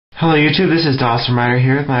Hello YouTube, this is Dawson Ryder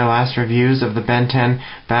here with my last reviews of the Ben 10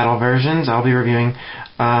 battle versions. I'll be reviewing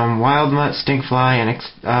Wildmutt, Stinkfly, and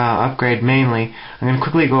Upgrade mainly. I'm going to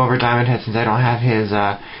quickly go over Diamondhead since I don't have his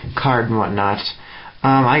card and whatnot.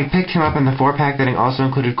 I picked him up in the 4-pack that also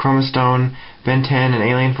included Chromastone Ben 10 and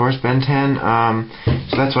Alien Force Ben 10,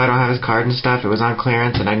 so that's why I don't have his card and stuff. It was on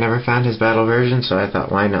clearance and I never found his battle version, so I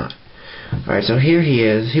thought why not. Alright, so here he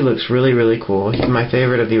is. He looks really, really cool. He's my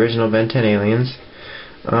favorite of the original Ben 10 aliens.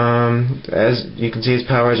 As you can see, his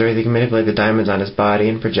powers are he can manipulate the diamonds on his body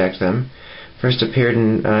and project them. First appeared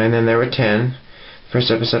in, and then there were 10.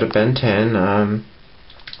 First episode of Ben 10.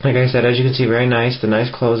 Like I said, as you can see, very nice. The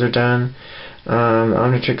nice clothes are done.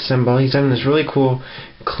 Omnitrix symbol. He's done this really cool,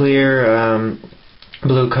 clear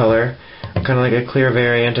blue color, kind of like a clear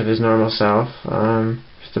variant of his normal self.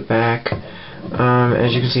 Just the back.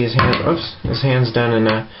 As you can see, his hand's done in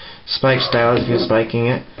a spike style if you're spiking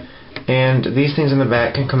it. And these things in the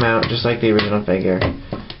back can come out just like the original figure.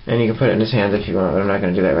 And you can put it in his hands if you want, but I'm not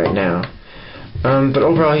going to do that right now. But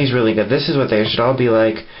overall, he's really good. This is what they should all be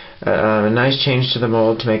like. A nice change to the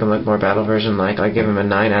mold to make him look more battle version-like. I give him a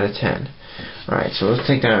 9 out of 10. Alright, so let's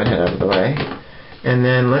take Diamondhead out of the way. And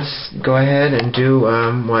then let's go ahead and do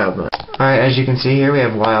Wildmutt. Alright, as you can see here, we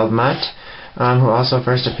have Wildmutt, who also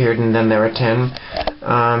first appeared, and then there were 10.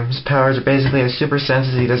 His powers are basically his super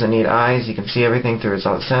senses. He doesn't need eyes. He can see everything through his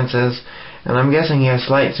senses. And I'm guessing he has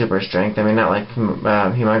slight super strength. I mean, not like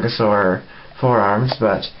Humongosaur or forearms,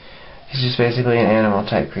 but he's just basically an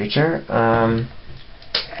animal-type creature.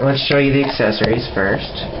 Let's show you the accessories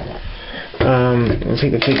first. Let's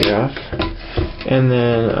take the figure off. And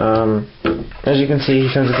then, as you can see,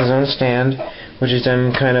 he comes with his own stand, which is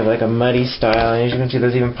done kind of like a muddy style. And as you can see,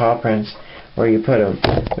 there's even paw prints where you put him,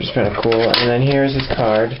 which is kind of cool. And then here's his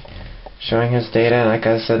card showing his data, and like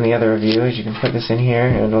I said in the other reviews, you can put this in here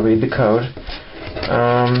and it'll read the code.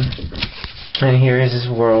 And here is his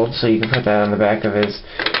world, so you can put that on the back of his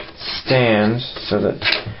stand, so that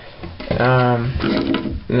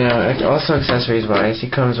now also accessories wise, he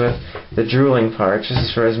comes with the drooling parts. This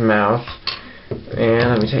is for his mouth,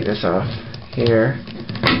 and let me take this off here.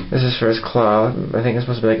 This is for his claw. I think it's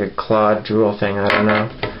supposed to be like a clawed drool thing, I don't know.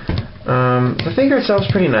 The figure itself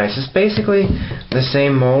is pretty nice. It's basically the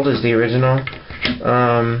same mold as the original,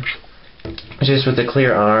 just with the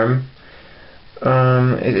clear arm.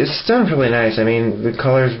 It's done really nice. I mean, the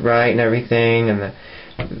color's right and everything, and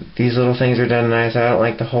these little things are done nice. I don't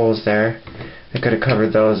like the holes there. They could have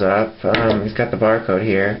covered those up. He's got the barcode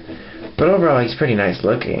here, but overall he's pretty nice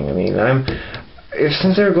looking. I mean,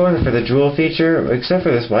 since they were going for the drool feature, except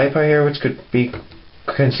for this white part here, which could be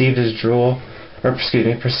conceived as drool, or excuse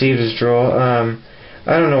me, perceived as drool.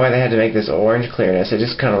 I don't know why they had to make this orange clearness. It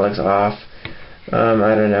just kind of looks off.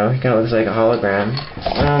 I don't know. He kind of looks like a hologram.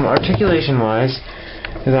 Articulation-wise,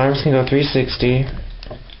 his arms can go 360,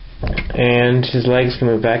 and his legs can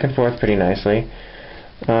move back and forth pretty nicely,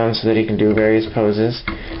 so that he can do various poses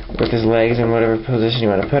with his legs in whatever position you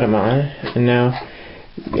want to put him on. And now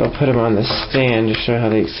I'll put him on the stand to show how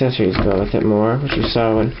the accessories go with it more, which you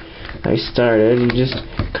saw when I started. You just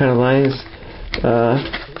kind of line his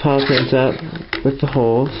paw prints up with the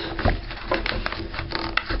holes.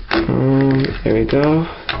 There we go.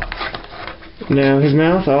 Now his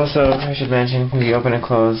mouth also, I should mention, can be open and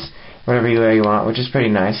closed whatever way you want, which is pretty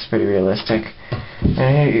nice, pretty realistic.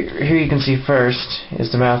 And here you can see first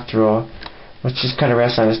is the mouth drool, which just kind of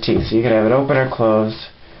rests on his teeth. So you can have it open or closed,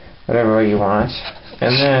 whatever way you want.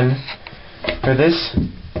 And then for this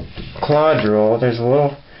claw drool, there's a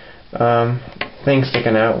little thing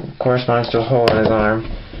sticking out, corresponds to a hole in his arm.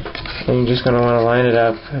 And you're just going to want to line it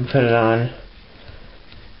up and put it on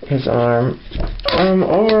his arm.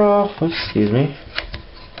 Overall, excuse me,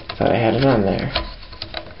 thought I had it on there.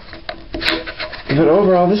 But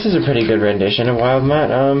overall, this is a pretty good rendition of Wildmutt.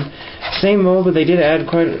 Same mold, but they did add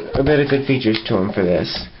quite a bit of good features to him for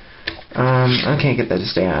this. I can't get that to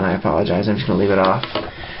stay on, I apologize, I'm just going to leave it off.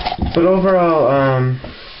 But overall,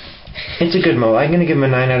 it's a good mold. I'm going to give him a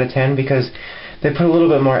 9 out of 10 because they put a little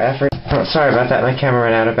bit more effort. Oh, sorry about that, my camera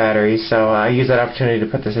ran out of battery, so I used that opportunity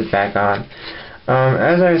to put this back on.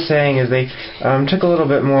 As I was saying, is they took a little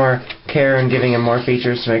bit more care in giving him more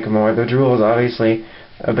features to make him more. The drool is obviously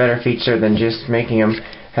a better feature than just making him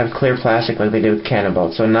have clear plastic like they did with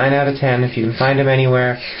Cannonbolt. So 9 out of 10, if you can find him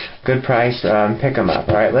anywhere, good price, pick him up.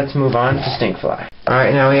 Alright, let's move on to Stinkfly.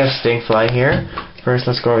 Alright, now we have Stinkfly here. First,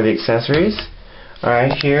 let's go over the accessories.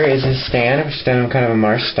 Alright, here is his stand, which is done in kind of a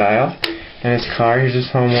marsh style. And his card, here's his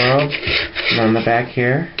home world. And on the back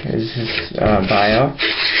here is his bio.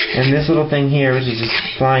 And this little thing here, which is his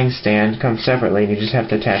flying stand, comes separately, and you just have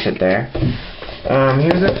to attach it there.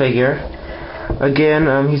 Here's the figure. Again,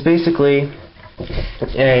 he's basically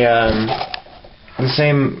the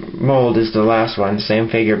same mold as the last one, same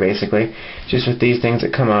figure basically, just with these things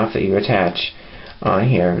that come off that you attach on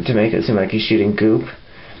here to make it seem like he's shooting goop.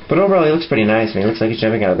 But overall he looks pretty nice. I mean, he looks like he's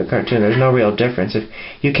jumping out of the cartoon. There's no real difference. If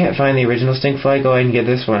you can't find the original Stinkfly, go ahead and get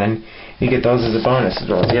this one, and you get those as a bonus as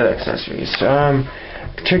well as the other accessories.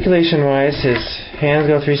 Articulation wise, his hands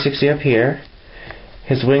go 360 up here.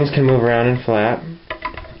 His wings can move around and flap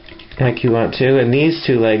like you want to, and these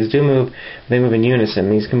two legs do move. They move in unison.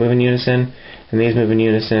 These can move in unison, and these move in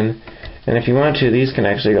unison. And if you want to, these can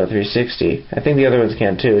actually go 360. I think the other ones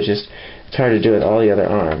can too. It's hard to do with all the other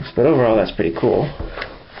arms. But overall, that's pretty cool.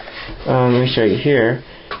 Let me show you here.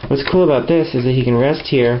 What's cool about this is that he can rest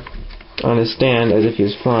here on his stand as if he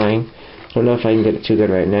was flying. I don't know if I can get it too good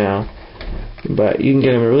right now, but you can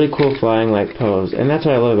get him a really cool flying-like pose, and that's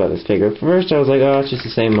what I love about this figure. First I was like, oh, it's just the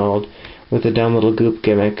same mold with the dumb little goop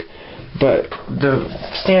gimmick, but the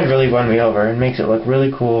stand really won me over and makes it look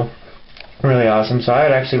really cool, really awesome. So I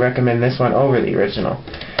would actually recommend this one over the original,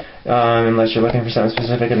 unless you're looking for something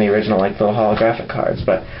specific in the original, like the holographic cards.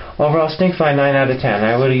 But overall, Stinkfly 9 out of 10.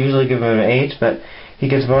 I would usually give him an 8, but he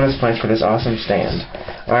gets bonus points for this awesome stand.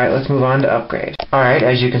 Alright, let's move on to upgrade. Alright,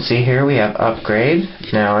 as you can see here, we have upgrade.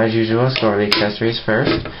 Now, as usual, let's go over the accessories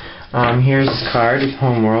first. Here's his card, his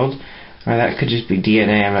homeworld. Or that could just be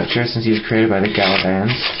DNA, I'm not sure, since he was created by the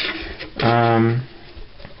Galvans.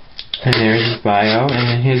 And there's his bio, and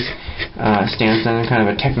then his stance done in kind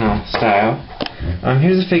of a techno style.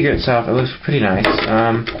 Here's the figure itself. It looks pretty nice.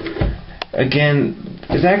 Again,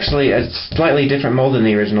 it's actually a slightly different mold than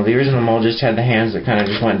the original. The original mold just had the hands that kind of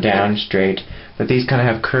just went down straight, but these kind of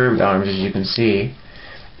have curved arms, as you can see.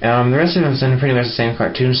 The rest of them is in pretty much the same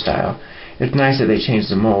cartoon style. It's nice that they changed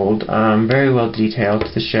the mold. Very well detailed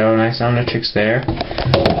to the show. Nice omnitrix there.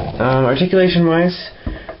 Articulation-wise,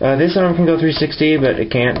 this arm can go 360, but it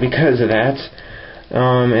can't because of that.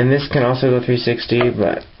 And this can also go 360,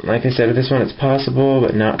 but like I said, with this one it's possible,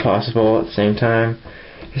 but not possible at the same time.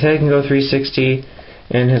 His head can go 360,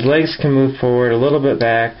 and his legs can move forward, a little bit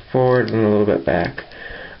back, forward, and a little bit back.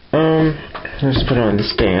 Let's just put him on the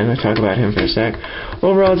stand. I'll talk about him for a sec.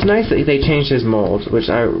 Overall, it's nice that they changed his mold, which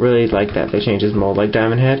I really like that. They changed his mold like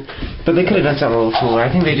Diamondhead, but they could have done something a little cooler.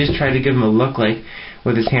 I think they just tried to give him a look like,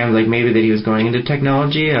 with his hands, like maybe that he was going into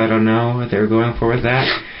technology. I don't know what they were going for with that.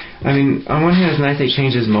 I mean, on one hand it's nice they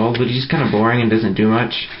changed his mold, but he's just kind of boring and doesn't do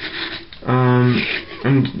much.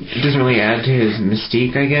 And it doesn't really add to his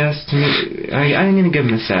mystique, I guess. To me, I'm going to give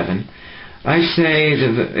him a 7. I'd say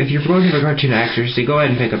that if you're looking for cartoon accuracy, go ahead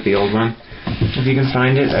and pick up the old one if you can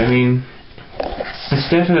find it. I mean, it's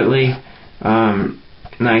definitely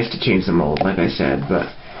nice to change the mold, like I said, but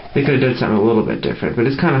they could have done something a little bit different. But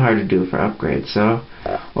it's kind of hard to do for upgrade. So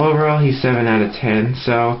overall, he's 7 out of 10.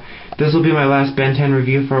 So this will be my last Ben 10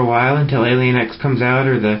 review for a while until Alien X comes out,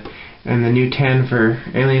 or the new 10 for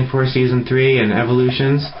Alien 4 Season 3 and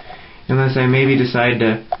Evolutions, unless I maybe decide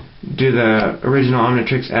to do the original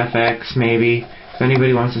Omnitrix FX, maybe. If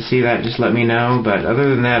anybody wants to see that, just let me know, but other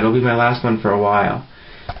than that, it'll be my last one for a while.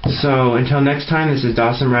 So, until next time, this is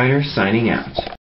Dawson Ryder, signing out.